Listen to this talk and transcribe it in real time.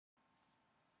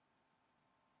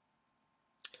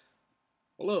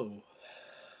Hello.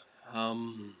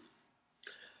 Um,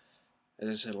 as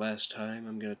I said last time,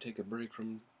 I'm gonna take a break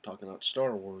from talking about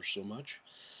Star Wars so much.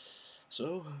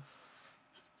 So,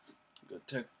 I'm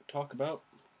gonna talk about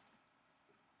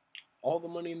All the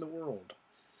Money in the World.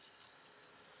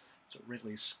 It's a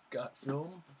Ridley Scott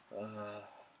film. Uh,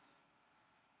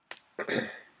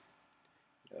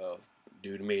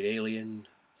 Dude made Alien,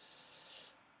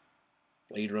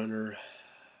 Blade Runner,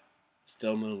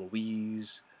 Thelma and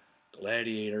Louise,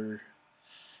 Gladiator,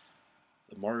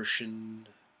 The Martian,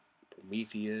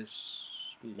 Prometheus.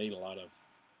 Made a lot of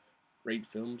great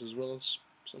films as well as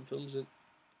some films that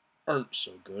aren't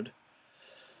so good.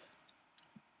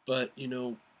 But,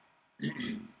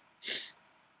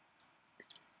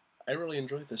 I really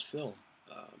enjoyed this film.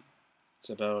 It's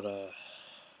about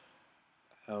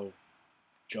how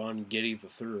John Getty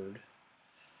III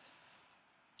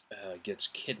gets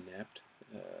kidnapped.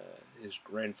 His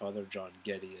grandfather, John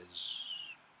Getty,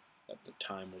 at the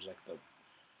time was like the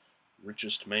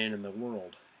richest man in the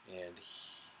world, and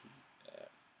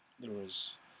he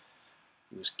was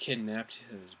kidnapped.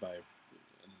 And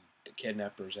the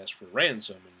kidnappers asked for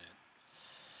ransom, and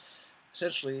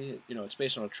essentially, it's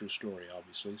based on a true story,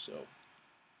 obviously. So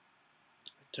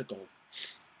it took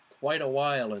quite a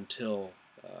while until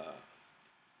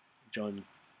John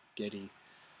Getty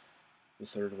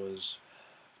III was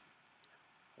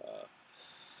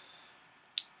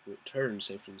returned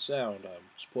safe and sound.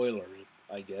 Spoilers,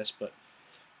 I guess, but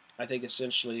I think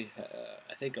essentially,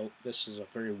 this is a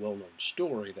very well-known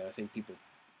story that I think people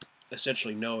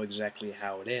essentially know exactly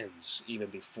how it ends, even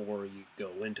before you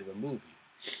go into the movie.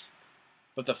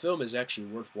 But the film is actually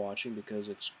worth watching because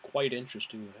it's quite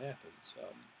interesting what happens.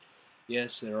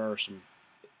 Yes, there are some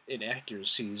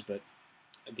inaccuracies, but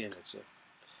again, it's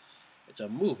a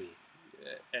movie.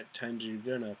 At times, you're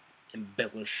gonna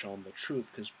embellish on the truth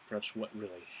because perhaps what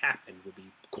really happened would be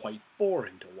quite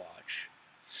boring to watch.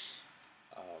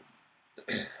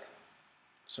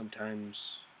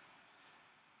 Sometimes,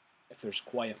 if there's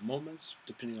quiet moments,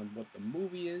 depending on what the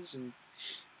movie is and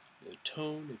the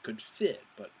tone, it could fit.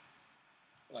 But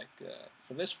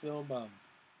for this film,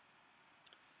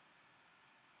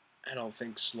 I don't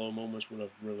think slow moments would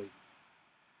have really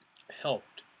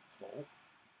helped at all.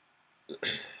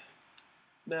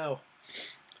 Now,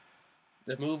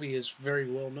 the movie is very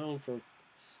well known for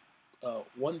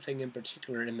one thing in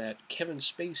particular, in that Kevin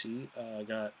Spacey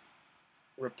got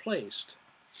replaced.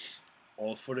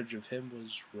 All footage of him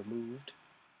was removed,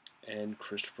 and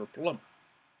Christopher Plummer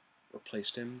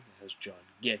replaced him as John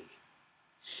Getty.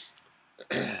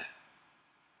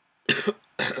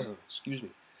 Excuse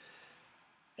me.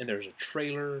 And there's a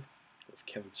trailer with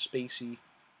Kevin Spacey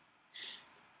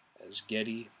as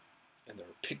Getty, and there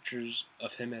are pictures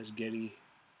of him as Getty.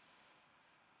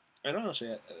 And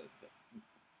honestly,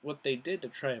 what they did to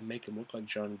try and make him look like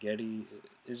John Getty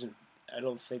isn't, I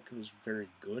don't think it was very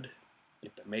good.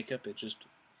 Like the makeup,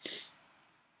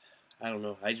 I don't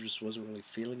know, I just wasn't really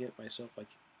feeling it myself.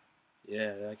 Like,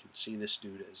 yeah, I can see this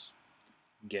dude as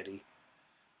Getty.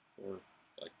 Or,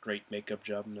 like, great makeup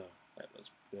job. No, that was,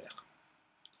 blech.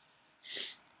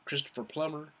 Christopher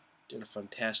Plummer did a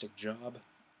fantastic job.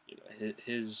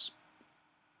 His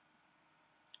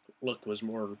look was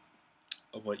more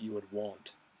of what you would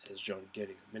want as John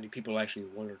Getty. Many people actually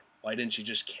wondered, why didn't you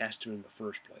just cast him in the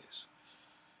first place?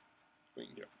 I mean,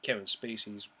 Kevin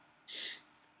Spacey's,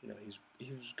 he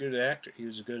was a good actor. He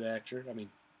was a good actor. I mean,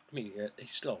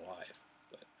 he's still alive,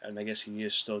 and I guess he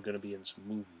is still going to be in some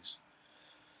movies.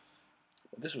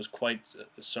 But this was quite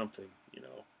something,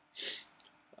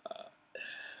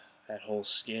 that whole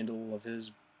scandal of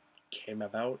his came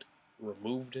about,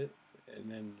 removed it, and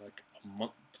then like a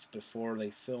month before they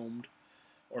filmed,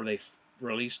 or they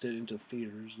released it into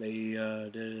theaters, they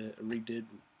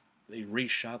they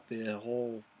reshot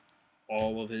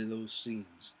all of those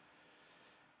scenes,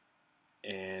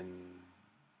 and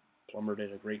Plummer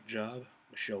did a great job.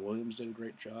 Michelle Williams did a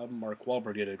great job. Mark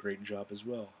Wahlberg did a great job as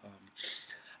well.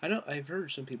 I know I've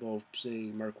heard some people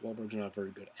say Mark Wahlberg's not a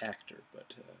very good actor,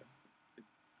 but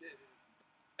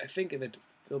I think in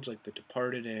films like The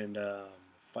Departed and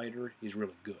Fighter, he's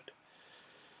really good.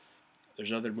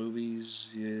 There's other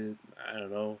movies, I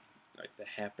don't know, like The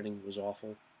Happening was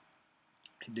awful.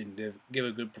 He didn't give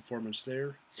a good performance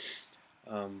there.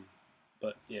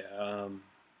 But yeah,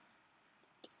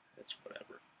 it's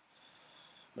whatever.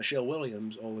 Michelle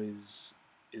Williams always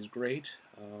is great.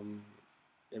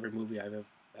 Every movie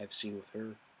I've seen with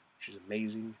her, she's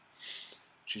amazing.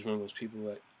 She's one of those people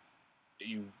that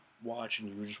you watch and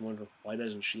you just wonder, why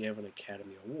doesn't she have an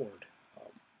Academy Award?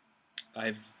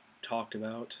 I've talked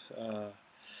about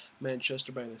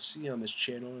Manchester by the Sea on this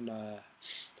channel, and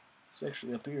It's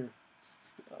actually up here,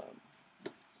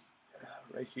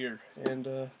 right here,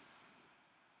 and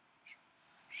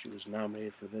she was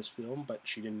nominated for this film, but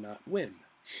she did not win.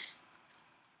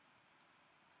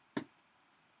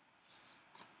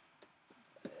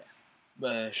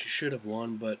 She should have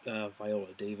won, but Viola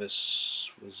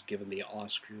Davis was given the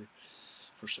Oscar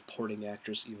for supporting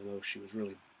actress, even though she was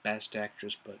really best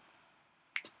actress. But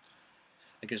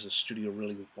I guess the studio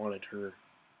really wanted her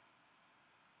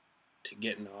to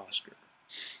get an Oscar.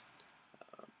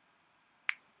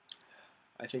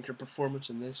 I think her performance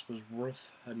in this was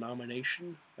worth a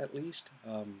nomination, at least.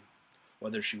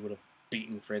 Whether she would have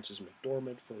beaten Frances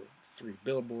McDormand for 3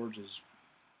 Billboards is...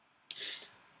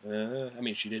 I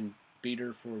mean, she didn't beat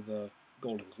her for the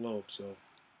Golden Globe, so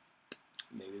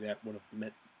maybe that would have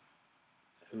meant...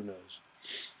 Who knows?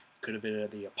 Could have been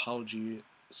the apology,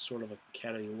 sort of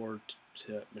Academy Award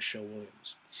to Michelle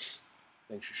Williams. I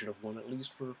think she should have won at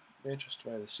least for Manchester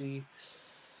by the Sea,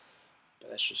 but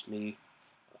that's just me.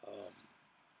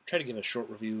 Try to give a short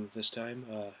review this time.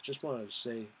 Just wanted to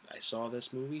say I saw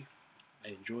this movie. I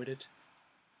enjoyed it.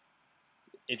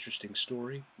 Interesting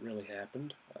story. Really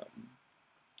happened.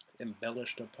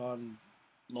 Embellished upon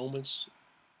moments,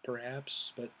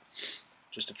 perhaps, but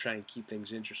just to try and keep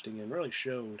things interesting, and really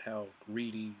showed how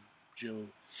greedy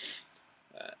John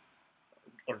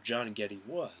Getty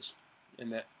was,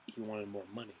 and that he wanted more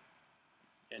money.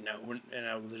 And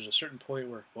now there's a certain point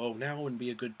where, well, now wouldn't be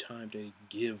a good time to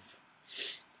give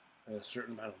a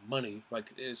certain amount of money.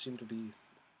 Like, it seemed to be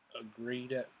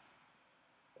agreed at,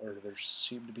 or there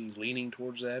seemed to be leaning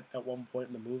towards that at one point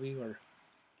in the movie, where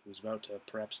he was about to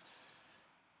perhaps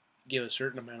give a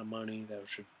certain amount of money that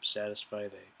should satisfy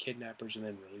the kidnappers and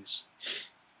then release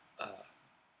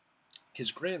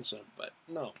his grandson. But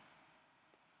no,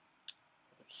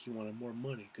 he wanted more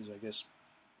money, because I guess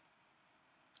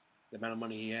the amount of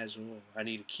money he has, oh, I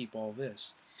need to keep all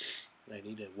this, and I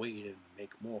need to wait and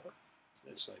make more.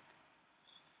 It's like,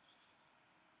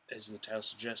 as the title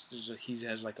suggests, he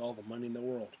has like all the money in the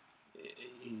world.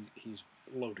 He's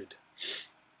loaded,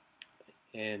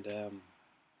 and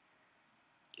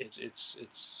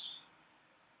it's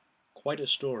quite a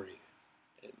story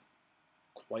and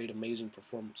quite amazing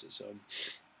performances.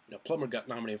 Plummer got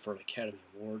nominated for an Academy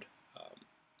Award.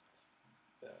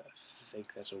 I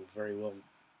think that's a very well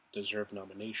deserved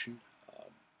nomination.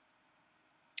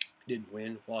 Didn't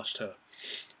win, lost to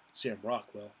Sam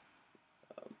Rockwell.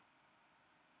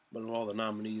 But of all the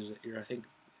nominees that year, I think,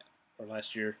 or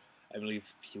last year, I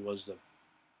believe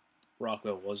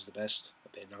Rockwell was the best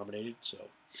that they nominated. So,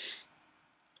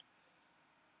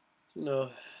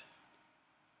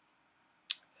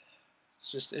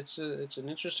 it's an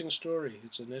interesting story.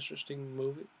 It's an interesting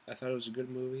movie. I thought it was a good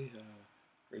movie.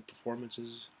 Great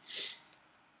performances.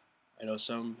 I know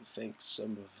some think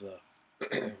some of the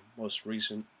most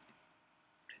recent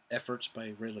efforts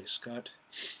by Ridley Scott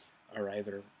are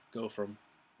either go from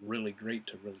really great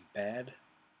to really bad.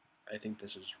 I think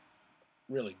this is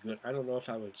really good. I don't know if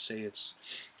I would say it's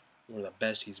one of the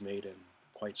best he's made in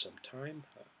quite some time.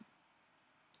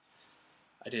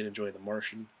 I did enjoy The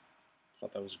Martian.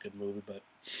 Thought that was a good movie, but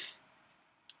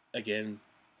again,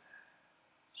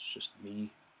 it's just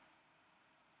me.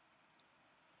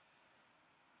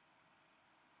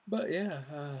 But yeah,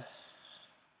 I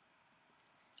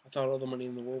thought All the Money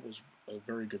in the World was a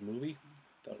very good movie.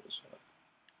 I thought it was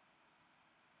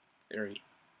very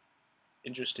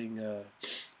interesting.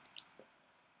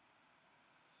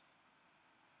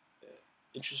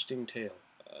 Interesting tale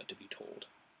to be told.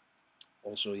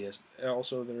 Also, yes.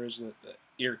 Also, there is the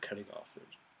ear cutting off.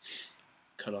 There's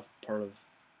cut off part of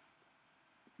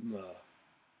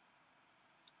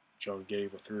John Getty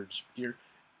III's ear.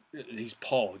 He's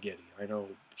Paul Getty. I know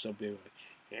some people are like,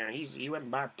 yeah, he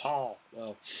went by Paul.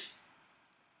 Well,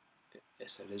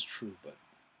 yes, that is true, but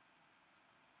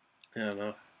I don't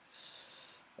know.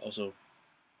 Also,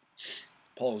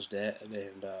 Paul's dad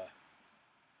and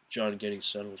John Getty's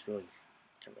son was really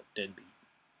kind of a deadbeat.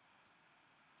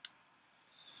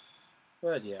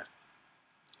 But yeah,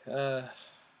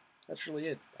 that's really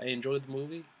it. I enjoyed the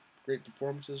movie. Great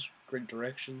performances, great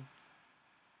direction,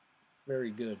 very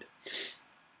good.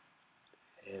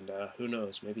 And who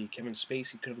knows, maybe Kevin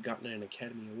Spacey could have gotten an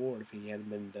Academy Award if he hadn't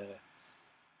been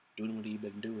doing what he'd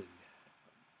been doing.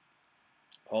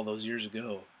 All those years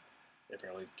ago, they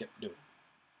apparently kept doing.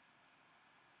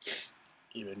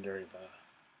 Even during the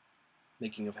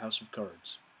making of House of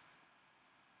Cards.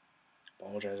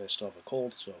 Apologize, I still have a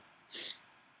cold, so as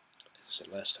I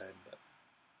said last time,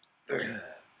 but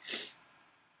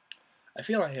I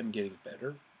feel I am getting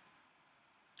better.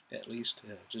 At least,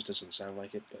 it just doesn't sound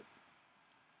like it, but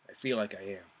I feel like I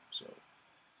am. So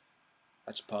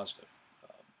that's a positive.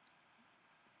 Um,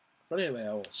 but anyway,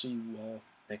 I will see you all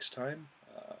next time.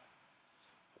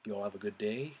 Hope you all have a good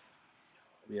day.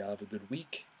 Hope you all have a good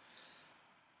week.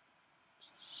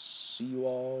 See you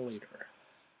all later.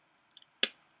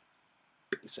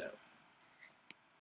 Peace out.